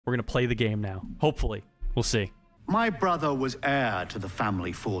We're gonna play the game now. Hopefully. We'll see. My brother was heir to the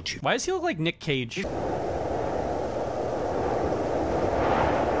family fortune. Why does he look like Nick Cage?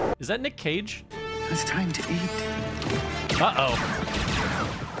 Is that Nick Cage? It's time to eat. Uh-oh.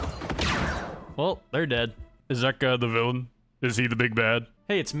 Well, they're dead. Is that guy the villain? Is he the big bad?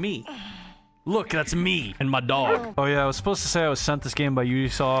 Hey, it's me. Look, that's me and my dog. Oh yeah, I was supposed to say I was sent this game by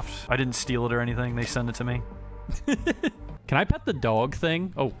Ubisoft. I didn't steal it or anything. They sent it to me. Can I pet the dog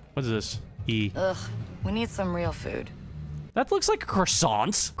thing? Oh, what is this? E. Ugh, we need some real food. That looks like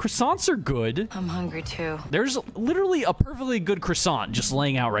croissants. Croissants are good. I'm hungry too. There's literally a perfectly good croissant just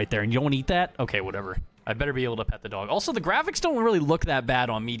laying out right there, and you don't eat that? Okay, whatever. I better be able to pet the dog. Also, the graphics don't really look that bad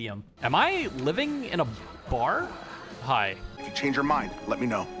on medium. Am I living in a bar? Hi. If you change your mind, let me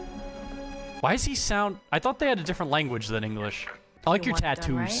know. Why does he sound... I thought they had a different language than English. I like your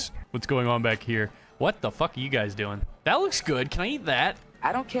tattoos. Right? What's going on back here? What the fuck are you guys doing? That looks good. Can I eat that?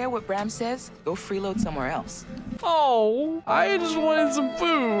 I don't care what Bram says. Go freeload somewhere else. Oh, I just wanted some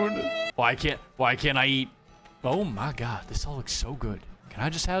food. Why can't I eat? Oh my God, this all looks so good. Can I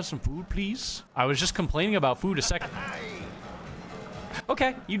just have some food, please? I was just complaining about food a second.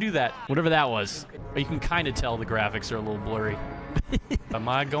 Okay, you do that. Whatever that was. You can kind of tell the graphics are a little blurry. Am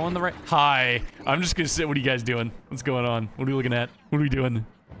I going the right? Hi, I'm just gonna sit. What are you guys doing? What's going on? What are we looking at? What are we doing?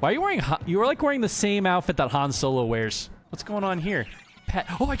 Why are you wearing? You were like wearing the same outfit that Han Solo wears. What's going on here? Pet.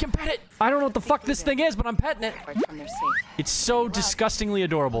 Oh, I can pet it. I don't know what the fuck this thing is, but I'm petting it. It's so disgustingly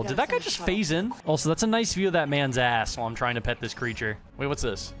adorable. Did that guy just phase in? Also, that's a nice view of that man's ass while I'm trying to pet this creature. Wait, what's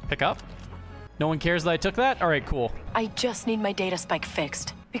this? Pick up? No one cares that I took that? All right, cool. I just need my data spike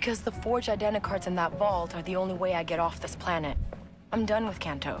fixed because the forged identicards in that vault are the only way I get off this planet. I'm done with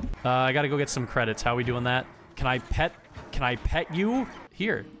Kanto. I gotta go get some credits. How are we doing that? Can I pet you?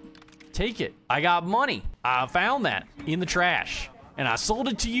 Here, take it. I got money. I found that in the trash and I sold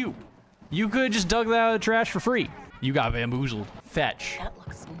it to you. You could just dug that out of the trash for free. You got bamboozled. Fetch. That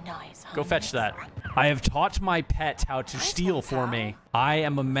looks nice. Go fetch that. I have taught my pet how to steal for me. I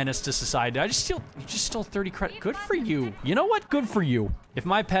am a menace to society. You just stole 30 credit. Good for you. You know what? Good for you. If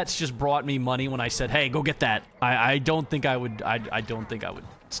my pets just brought me money when I said, hey, go get that, I don't think I would, I don't think I would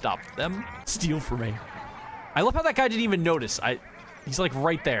stop them. Steal for me. I love how that guy didn't even notice. He's like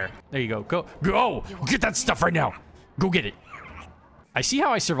right there. There you go. Go. Get that stuff right now. Go get it. I see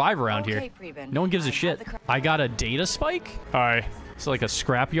how I survive around here. No one gives a shit. I got a data spike? Hi. It's like a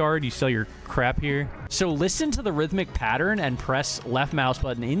scrap yard. You sell your crap here. So listen to the rhythmic pattern and press left mouse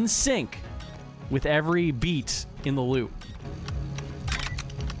button in sync with every beat in the loop.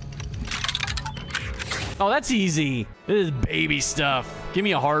 Oh, that's easy. This is baby stuff. Give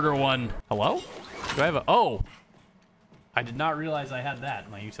me a harder one. Hello? Do I have a... Oh. I did not realize I had that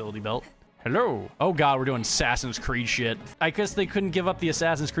in my utility belt. Hello. Oh God, we're doing Assassin's Creed shit. I guess they couldn't give up the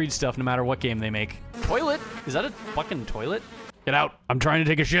Assassin's Creed stuff no matter what game they make. Toilet? Is that a fucking toilet? Get out. I'm trying to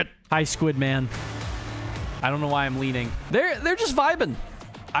take a shit. Hi, Squid Man. I don't know why I'm leaning. They're just vibing.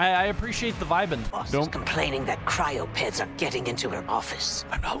 I appreciate the vibing. Boss is complaining that cryopeds are getting into her office.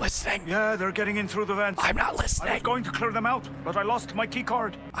 I'm not listening. Yeah, they're getting in through the vents. I'm not listening. I was going to clear them out, but I lost my key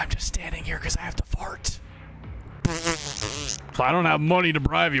card. I'm just standing here because I have to fart. So I don't have money to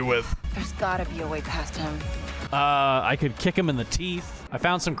bribe you with. There's gotta be a way past him. I could kick him in the teeth. I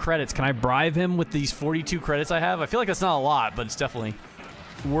found some credits. Can I bribe him with these 42 credits I have? I feel like that's not a lot, but it's definitely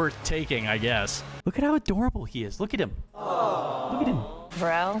worth taking, I guess. Look at how adorable he is. Look at him. Aww. Look at him.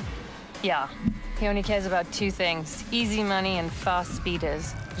 Varel? Yeah. He only cares about two things, easy money and fast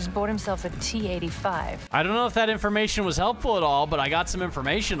speeders. Just bought himself a T-85. I don't know if that information was helpful at all, but I got some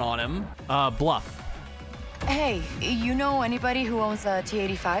information on him. Bluff. Hey, you know anybody who owns a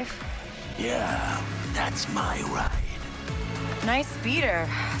T-85? Yeah, that's my ride. Nice speeder.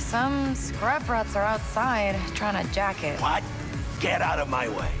 Some scrub rats are outside trying to jack it. What? Get out of my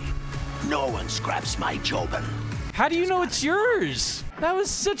way. No one scraps my Jobin. How do you know it's yours? That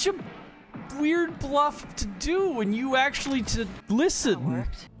was such a weird bluff to do when you actually to listen.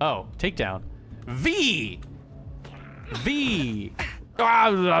 Oh, takedown. V.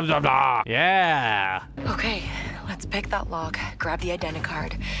 Yeah. Okay, let's pick that lock, grab the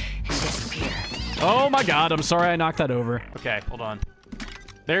identicard, and disappear. Oh my God, I'm sorry I knocked that over. Okay, hold on.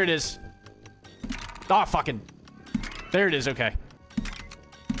 There it is. Ah, fucking. There it is, okay.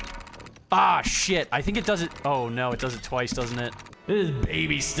 Ah, shit. I think it does it. Oh no, it does it twice, doesn't it? This is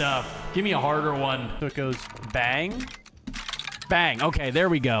baby stuff. Give me a harder one. So it goes bang. Bang. Okay, there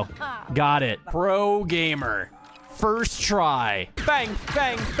we go. Got it. Pro gamer. First try. Bang,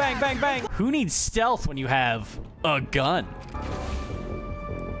 bang, bang, bang, bang. Who needs stealth when you have a gun?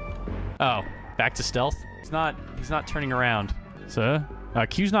 Oh, back to stealth? He's not turning around. Sir?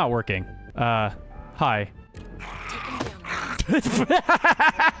 Q's not working. Hi.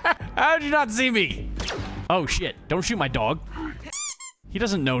 How did you not see me? Oh, shit. Don't shoot my dog. He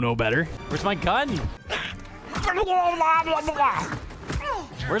doesn't know no better. Where's my gun?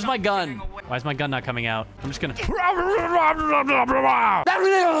 Where's my gun? Why is my gun not coming out? I'm just gonna...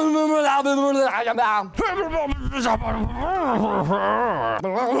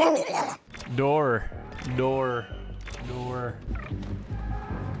 Door.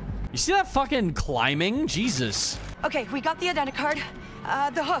 You see that fucking climbing? Jesus. Okay, we got the identicard.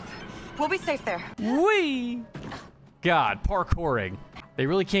 The hoof. We'll be safe there. Whee! God, parkouring. They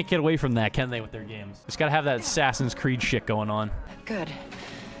really can't get away from that, can they, with their games? Just gotta have that Assassin's Creed shit going on. Good.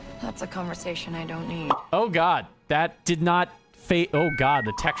 That's a conversation I don't need. Oh God, that did not fade. Oh God,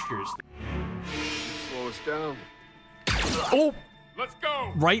 the textures. Slow us down. Oh! Let's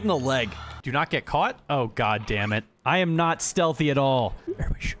go! Right in the leg. Do not get caught? Oh God damn it. I am not stealthy at all.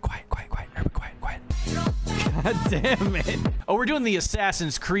 Everybody shoot. Quiet. Everybody quiet. God damn it. Oh, we're doing the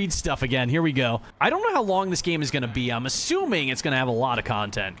Assassin's Creed stuff again. Here we go. I don't know how long this game is going to be. I'm assuming it's going to have a lot of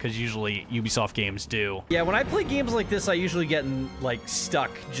content, because usually Ubisoft games do. Yeah, when I play games like this, I usually get, like,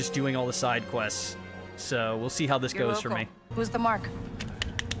 stuck just doing all the side quests. So we'll see how this goes for me. Who's the mark?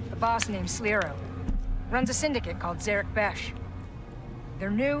 The boss named Slero. Runs a syndicate called Zarek Besh.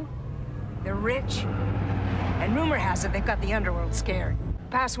 They're new, they're rich, and rumor has it they've got the underworld scared.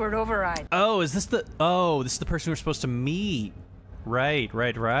 Password override. Oh, is this the... Oh, this is the person we're supposed to meet. Right.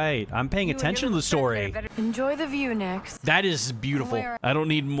 I'm paying attention to the story. Enjoy the view next. That is beautiful. I don't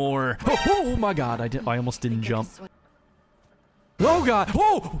need more. Oh my God, I almost didn't jump. Oh God,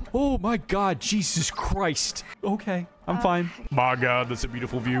 oh my God, Jesus Christ. Okay, I'm fine. My God, that's a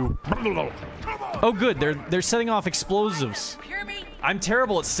beautiful view. Oh good, they're setting off explosives. I'm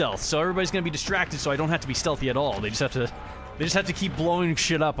terrible at stealth, so everybody's gonna be distracted so I don't have to be stealthy at all. They just have to keep blowing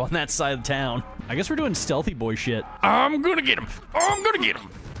shit up on that side of town. I guess we're doing stealthy boy shit. I'm gonna get him.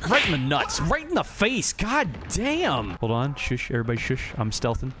 Right in the nuts. Right in the face. God damn. Hold on. Shush. Everybody shush. I'm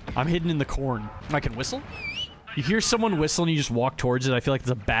stealthing. I'm hidden in the corn. I can whistle? You hear someone whistle and you just walk towards it. I feel like it's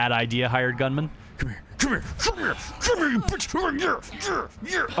a bad idea, hired gunman. Come here, you bitch.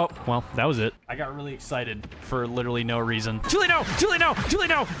 Oh, well, that was it. I got really excited for literally no reason. Too late now.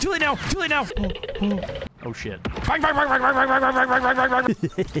 Oh shit.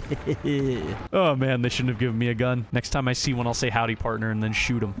 Oh man, they shouldn't have given me a gun. Next time I see one, I'll say howdy partner and then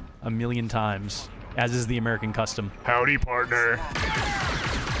shoot him 1,000,000 times, as is the American custom. Howdy partner.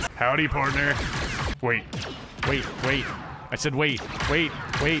 Wait. I said wait.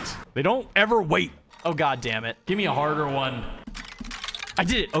 They don't ever wait. Oh God damn it. Give me a harder one. I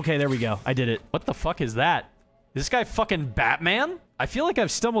did it. Okay, there we go. I did it. What the fuck is that? Is this guy fucking Batman? I feel like I've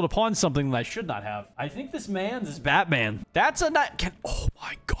stumbled upon something that I should not have. I think this man's is Batman. That's a oh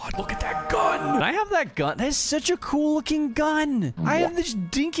my God, look at that gun. Can I have that gun? That is such a cool looking gun. I have this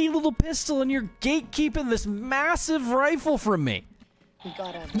dinky little pistol and you're gatekeeping this massive rifle from me. We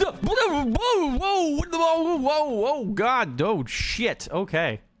gotta... Whoa, God, oh shit,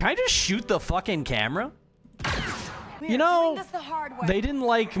 okay. Can I just shoot the fucking camera? You know, they didn't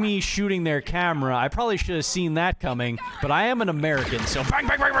like me shooting their camera. I probably should have seen that coming, but I am an American, so bang.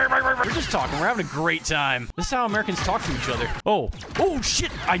 We're just talking, we're having a great time. This is how Americans talk to each other. Oh shit,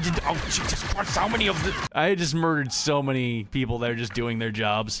 Jesus Christ, how many of the... I just murdered so many people that are just doing their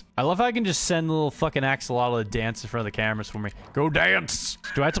jobs. I love how I can just send little fucking axolotl to dance in front of the cameras for me. Go dance!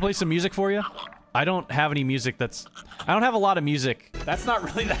 Do I have to play some music for you? I don't have any music I don't have a lot of music. That's not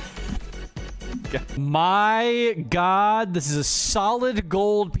really that... My God, this is a solid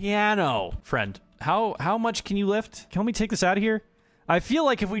gold piano. Friend, how much can you lift? Can we take this out of here? I feel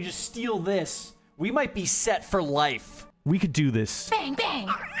like if we just steal this, we might be set for life. We could do this. Bang, bang.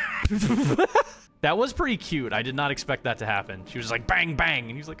 That was pretty cute. I did not expect that to happen. She was like, bang, bang.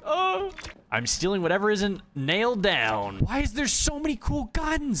 And he was like, oh. I'm stealing whatever isn't nailed down. Why is there so many cool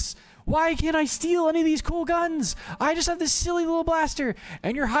guns? Why can't I steal any of these cool guns? I just have this silly little blaster,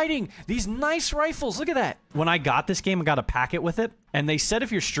 and you're hiding these nice rifles. Look at that. When I got this game, I got a packet with it, and they said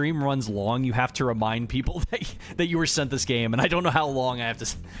if your stream runs long, you have to remind people that you were sent this game, and I don't know how long I have to...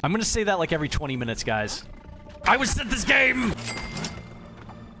 I'm gonna say that like every 20 minutes, guys. I was sent this game!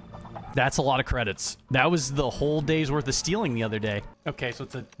 That's a lot of credits. That was the whole day's worth of stealing the other day. Okay, so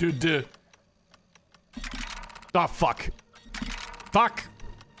it's a... Oh, fuck. Fuck!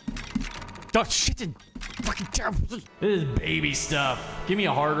 Oh, shit, fucking terrible. This is baby stuff. Give me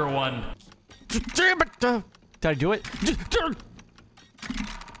a harder one. Damn it. Did I do it?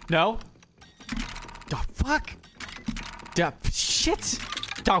 No? Oh, fuck. Shit.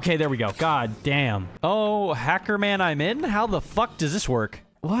 Okay, there we go. God damn. Oh, hacker man, I'm in? How the fuck does this work?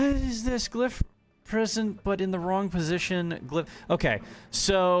 What is this? Glyph present, but in the wrong position. Glyph. Okay,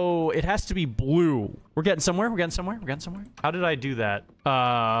 so it has to be blue. We're getting somewhere. We're getting somewhere. We're getting somewhere. How did I do that?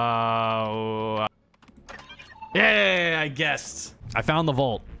 Yeah, I guessed. I found the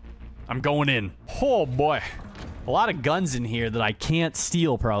vault. I'm going in. Oh boy. A lot of guns in here that I can't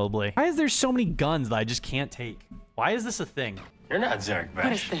steal, probably. Why is there so many guns that I just can't take? Why is this a thing? You're not Zarek Besh.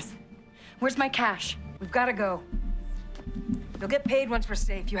 What is this? Where's my cash? We've got to go. You'll get paid once we're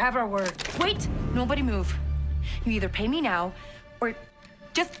safe. You have our word. Wait! Nobody move. You either pay me now, or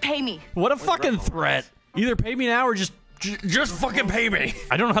just pay me. What a fucking threat. Either pay me now or just fucking pay me.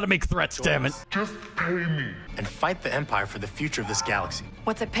 I don't know how to make threats, damn it. Just pay me. And fight the Empire for the future of this galaxy.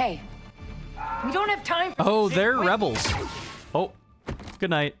 What's it pay? We don't have time for Oh, they're rebels. Oh, good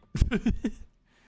night.